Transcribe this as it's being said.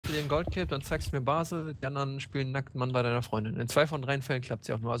du dir ein Goldcape, dann zeigst du mir Basel, die anderen spielen nackten Mann bei deiner Freundin. In 2 von 3 Fällen klappt es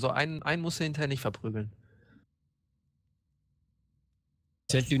ja auch nur. Also einen musst du hinterher nicht verprügeln.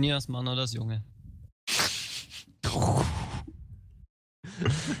 Zählt Junior als Mann oder als Junge?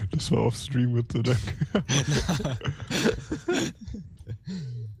 Das war auf Stream, Gott sei Dank.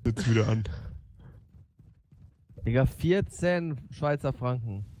 Jetzt wieder an. Digga, 14 Schweizer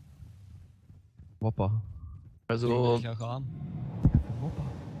Franken. Wopper. Also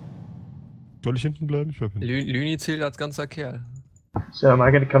Soll ich hinten bleiben? Ich bleib hinten. Lüni zählt als ganzer Kerl. So am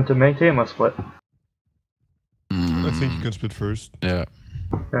I gonna come to main team or split? I think you can split first. Yeah.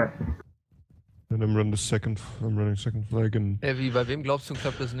 Yeah. And I'm running second flag and Wie, bei wem glaubst du,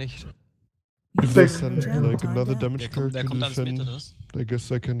 klappt das nicht? if they send like another damage Der card to kommt dann später, defend, das? I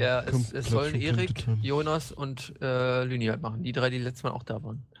guess I can Ja, come es clutch sollen from time to Erik, time. Jonas und Lüni halt machen. Die 3, die letztes Mal auch da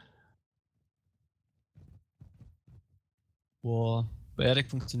waren. Boah, bei Erik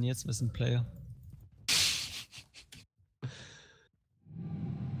funktioniert's, wir sind Player.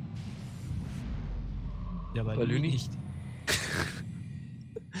 Ja, bei Lüni nicht.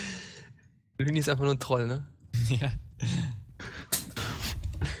 Lüni ist einfach nur ein Troll, ne? Ja.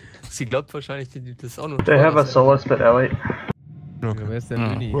 Sie glaubt wahrscheinlich, das ist auch nur ein They Troll. have a solo split elite. Okay. Wer ist der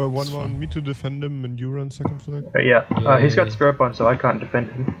Lüni? Well, one want me to defend him and you run second flag? Yeah, he's Yeah. got spirit on, so I can't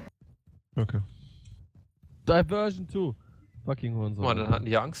defend him. Okay. Diversion 2. Fucking Hurensohn. Oh, dann hatten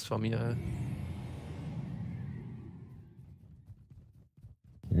die ja Angst vor mir, ey.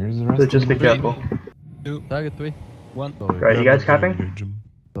 Here's the So rest just of be the careful. Target 3. 1. Sorry. Right, you guys capping?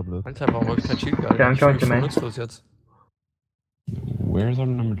 Double. Alter, warum hab ich kein Shield gehalten? Okay, I'm Ich going bin to main. nutzlos jetzt. Where's our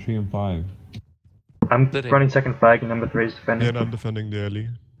number 3 and 5? I'm Sitting. running second flag and number 3 is defending. Yeah, and I'm defending the alley.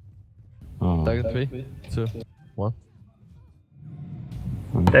 Oh. Target 3. 2. 1.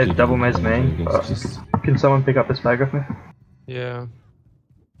 I'm There's keeping double the maze flag, main. I guess, just- Can someone pick up this flag with me? Yeah.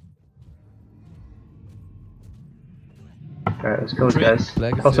 Alright, let's kill these guys.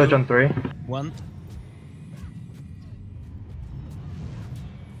 Flag is I'll search zero. on 3. 1.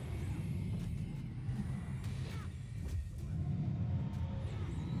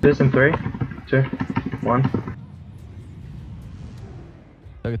 This in 3, 2, 1.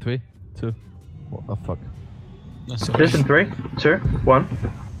 Target 3. 2. Oh fuck. No, sorry. This in 3, 2, 1.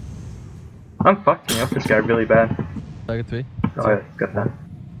 I'm fucking up this guy really bad. Target 3. Oh, yeah, got that.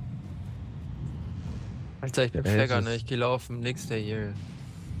 Alter, ich bin Ja, Flagger, jetzt ne? ist- Ich geh laufen. Nächster Heal.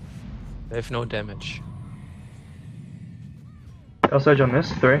 They have no damage. I'll search on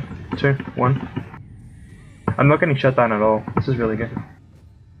this. 3, 2, 1. I'm not getting shut down at all. This is really good.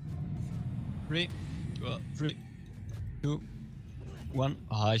 3, 2, 1.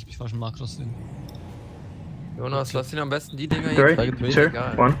 Ah, ich bin fast schon Makros drin. Jonas, lass ihn am besten die Dinger 3, hier kriegen. 2,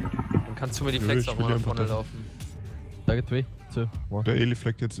 Egal. 1. Dann kannst du mir die Ja, Flex ich auch will mal nach einfach vorne das- laufen. Target 3. 2. 1. Der Eli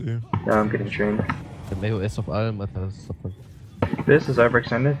fleckt jetzt eh. Yeah, I'm getting trained. Der Mayo ist auf allem, Alter. Das ist doch voll. This is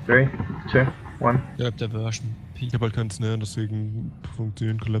overextended. 3, 2, 1. Ja, der Version. Ich hab halt keinen Snare, deswegen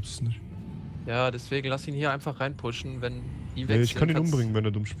funktionieren Collapses nicht. Ja, deswegen lass ihn hier einfach reinpushen, wenn die Ja, wechseln. ich kann ihn kannst- umbringen, wenn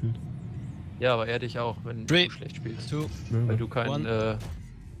er dumm spielt. Ja, aber er dich auch, wenn Three. du schlecht spielst. 2, Ja, Weil du kein One.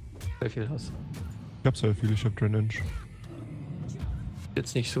 sehr viel hast. Ich hab sehr viel, ich hab Drain Inch.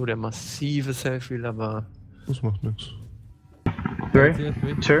 Jetzt nicht so der massive Selfie, aber Das macht nix. 3, Target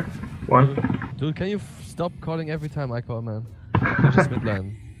 3. 2, 1. Dude, can you stop calling every time I call, man? Just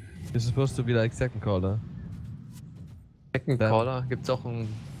midline. You're supposed to be like second caller. Second Dann- Caller gibt's auch ein.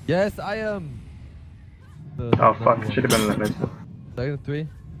 Yes, I am! Oh fuck, should have been in the mid. Target 3.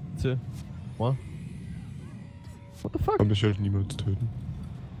 2. 1. What the fuck? Kann mich halt niemals töten.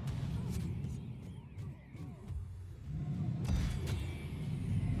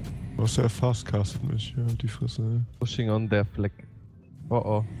 Außer er fastcastet mich, ja, die Fresse. ey. Pushing on their flag. Oh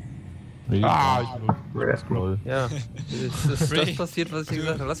oh. Ah, ich Lol. Ja, es ist das passiert, was ich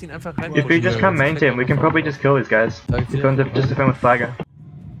gesagt habe. Lass ihn einfach rein. If we just come main team, we can probably just kill these guys. Target Defend, 0. just defend with Flagger.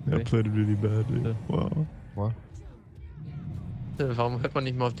 I played it really bad, ey. Ja. Wow. Warum hört man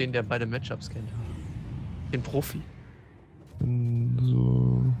nicht mal auf den, der beide Matchups kennt? Den Profi.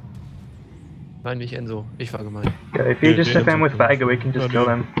 So. Nein, nicht Enzo. Ich war gemeint. Okay, if you Yeah, just yeah, defend with okay. Flagger, we can just No, kill no.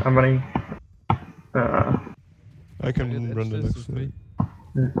 them. I'm running. I can Target run the edge next is side.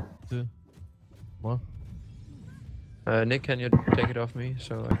 3. 2. 1. Nick, can you take it off me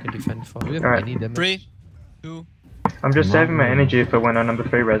so I can defend for Do we have Alright. any damage? 3, 2, I'm just Come on, saving my man. energy for when our number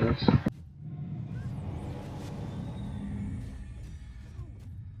 3 reses.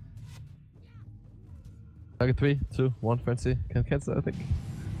 Target 3, 2, 1, Fancy. Can cancel, I think.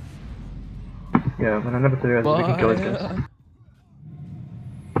 Yeah, when our number 3 reses, we can kill these guys.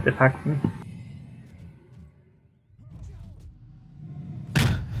 They packed me.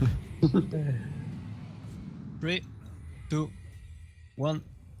 3, 2, 1.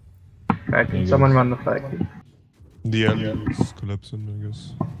 Alright, can someone run the flag? The alley is collapsing, I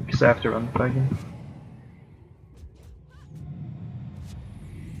guess. Because I have to run the flag.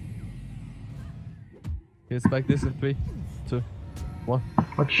 Okay, spike this in 3, 2, 1.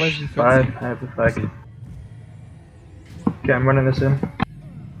 Watch Where's the 5, fence? I have the flag. Okay, I'm running this in.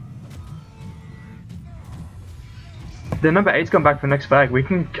 The number 8's gone back for the next flag. We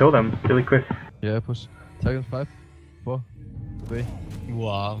can kill them really quick. Yeah, push. Second 5, 4, 3,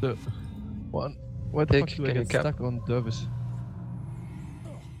 Wow. 2, 1. Why the fuck Take, do I can you get cap? stuck on Dervish?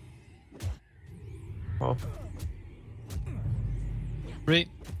 Wow. 3,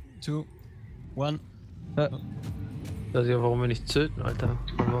 2, 1. Das ist ja, warum wir nicht zöten, Alter.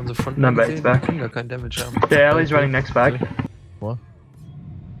 Haben wir unsere Front Number gesehen? 8's back. Wir können gar keinen Damage haben. The alley's running next flag. 1.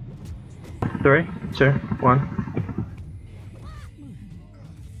 3, 2, 1.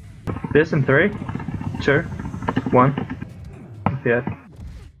 This in 3, 2, 1. Yeah.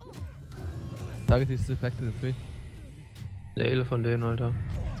 Target is deflected in 3. Der Ele von denen, Alter.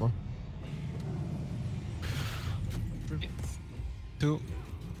 3, 2,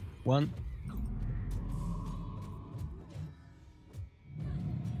 1.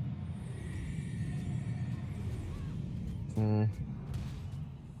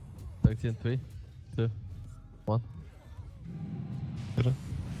 Target in 3, 2, 1. Bitte?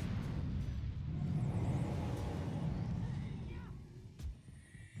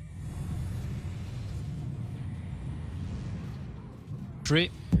 Three,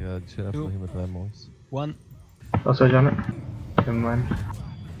 Ja, die stehen einfach Two. hier mit 3 Monks. 1. Also, Janet. Never mind.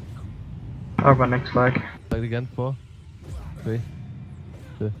 I'll run next flag. Target again, 4, 3,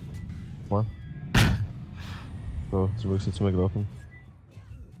 2, 1. Bro, zurück ist zu mir gelaufen.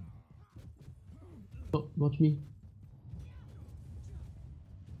 Oh, watch me.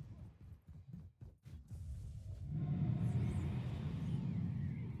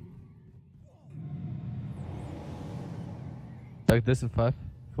 Target this in 5,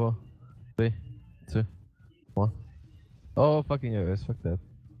 4, 3, 2, 1. Oh, fucking AOS, fuck that.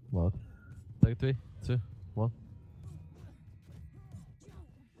 I'm out. Target 3, 2, 1.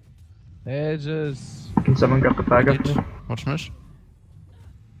 Edges! Can someone grab the flag up? Watch mesh.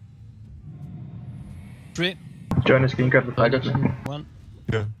 3, Jonas, can you grab the flag up? 1.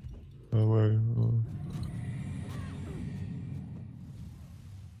 Yeah. Where?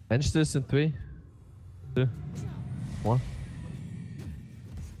 Bench this in 3, 2, 1.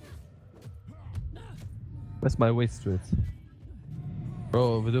 That's my waist straight.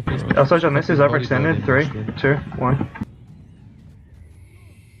 Bro, we do finish. Also, John, this is overextended. 3, 2, 1.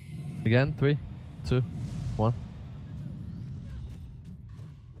 Again, 3, 2, 1.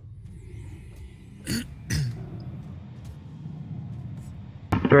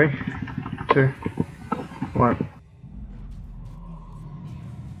 Three, 2, 1.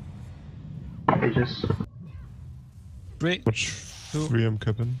 Ages. 3, Watch Two. 3 I'm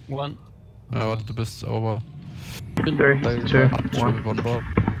capping. 1. Ja, warte, du bist over. 3, 2, 1.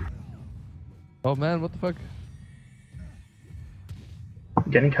 Oh man, what the fuck?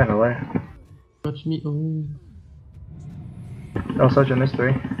 Getting kinda low. Watch me. Oh. Also, John, this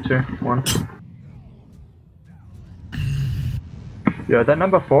 3, 2, 1. Yeah, that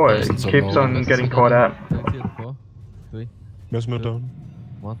number 4 This is so keeps low. on getting caught out. 4, 3, Mesmer Two. down.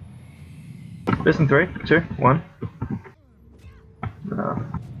 1. Listen, 3, 2, 1. No.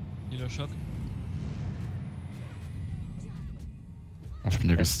 Healer Shock. Auf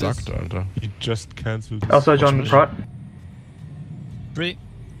mir gestuckt, Alter. He just cancelled his Also, John, watch prot. 3,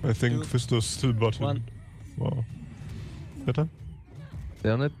 I think Two. Fisto's still bottom. 1. Wow. Better?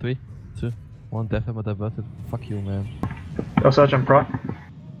 Stay on it, 3, 2, 1. Death hammer diverted. Fuck you, man. Also, John, prot.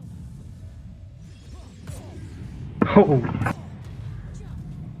 Oh,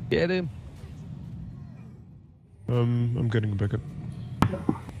 Get him! I'm getting back up.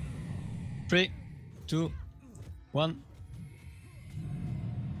 3, 2, 1.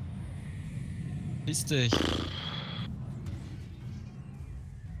 Piss dich.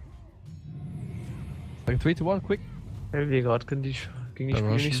 Like 3 to 1, quick! Wie gerade ging die Spiele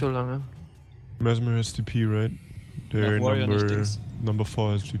nicht so lange. Mesmer has TP, right? Their Warrior nicht number Dings. number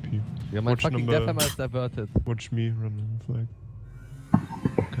 4 has TP. Yeah, my Watch fucking number- death hammer is diverted. Watch me run the flag.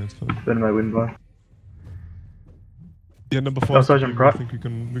 Okay, it's fine. then my win bar. Yeah, number 4 Oh, has Sergeant TP. I Pratt. think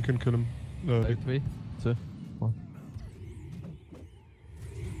we can kill him. Like 3, 2, 1.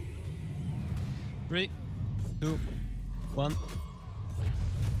 3, 2, 1.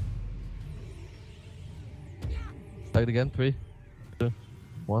 Target again, 3, 2,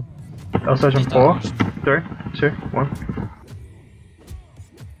 1. Also, John, 4, 3, 2, 1.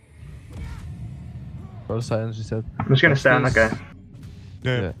 Call silence, she said. I'm just gonna stay on that guy.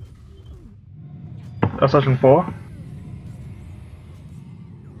 Yeah. Sergeant 4.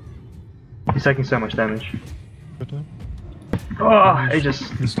 He's taking so much damage. Better. Oh, he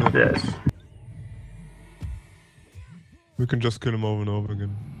just. He's dead. Yeah. We can just kill him over and over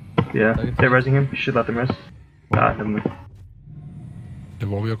again. Yeah, they're resing him. You should let them rest. Ah, never mind. The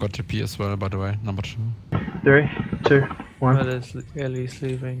warrior got TP as well, by the way, number 2. 3, 2, 1. Ellie's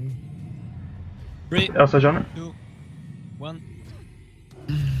leaving. 3, Sergeant. 2, 1.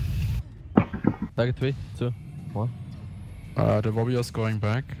 Target 3, 2, 1. The warrior's going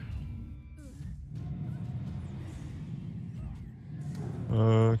back.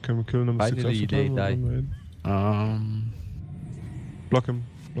 Can we kill number 6 Finally, after they time? die. Block him.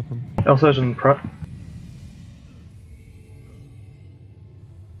 Block him. Sergeant Pratt.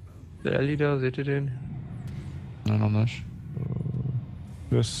 Der Ellie da, seht ihr den? Nein, noch nicht.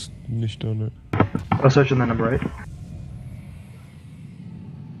 Der ist nicht da, ne. Sergeant number 8.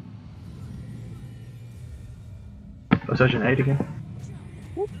 Sergeant 8 again.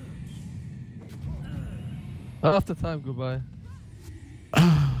 After time, goodbye.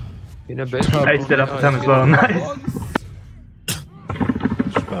 In der Base. 8's dead after time as well. Nice.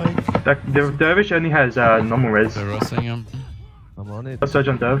 The Dervish only has normal res. They're rushing him. I'm on it.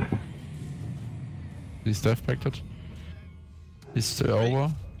 Sergeant Dev. He's death packed. He's still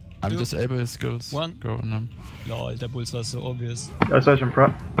over. I'm disable his skills. 1. Go on him. Lol, der Bulls war so obvious. Sergeant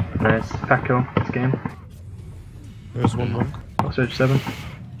Pratt. Nice. Pack kill this game. There's one monk. Sergeant 7.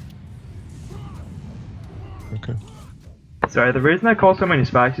 Okay. Sorry, the reason I call so many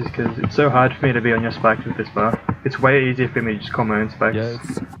spikes is because it's so hard for me to be on your spikes with this bar. It's way easier for me to just call my own spikes. Yeah,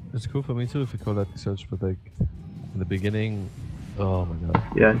 it's cool for me too if you call that search, but like in the beginning, oh my god.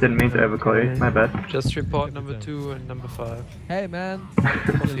 Yeah, didn't mean to overcall you. My bad. Just report number 2 and number 5. Hey man!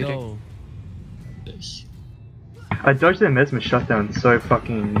 Hello. I dodged the mesmer shutdown so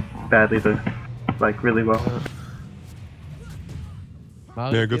fucking badly though. Like, really well.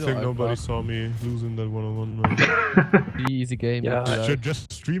 Yeah, good thing nobody saw me losing that one-on-one. Man. Easy game. Yeah. I should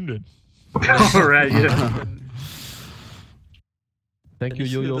just streamed it. Alright, yeah. Thank you,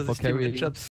 Yo-Yo, for carrying.